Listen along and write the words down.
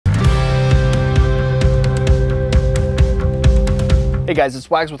Hey guys, it's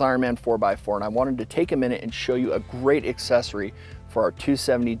Wags with Ironman 4x4, and I wanted to take a minute and show you a great accessory for our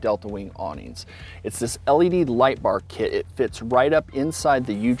 270 Delta Wing awnings. It's this LED light bar kit. It fits right up inside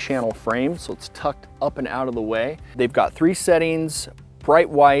the U-channel frame, so it's tucked up and out of the way. They've got 3 settings: bright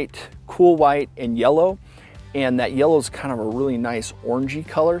white, cool white, and yellow. And that yellow is kind of a really nice orangey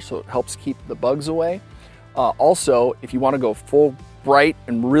color, so it helps keep the bugs away. Also, if you want to go full bright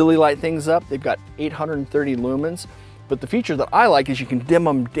and really light things up, they've got 830 lumens. But the feature that I like is you can dim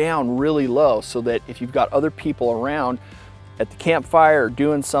them down really low, so that if you've got other people around at the campfire or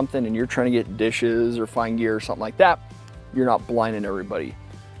doing something and you're trying to get dishes or find gear or something like that, you're not blinding everybody.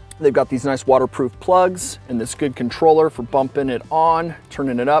 They've got these nice waterproof plugs and this good controller for bumping it on,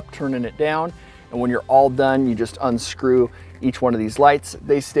 turning it up, turning it down. And when you're all done, you just unscrew each one of these lights.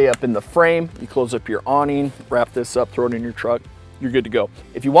 They stay up in the frame. You close up your awning, wrap this up, throw it in your truck. You're good to go.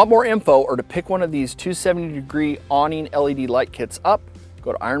 If you want more info or to pick one of these 270-degree awning LED light kits up,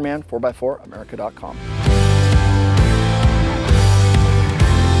 go to Ironman4x4America.com.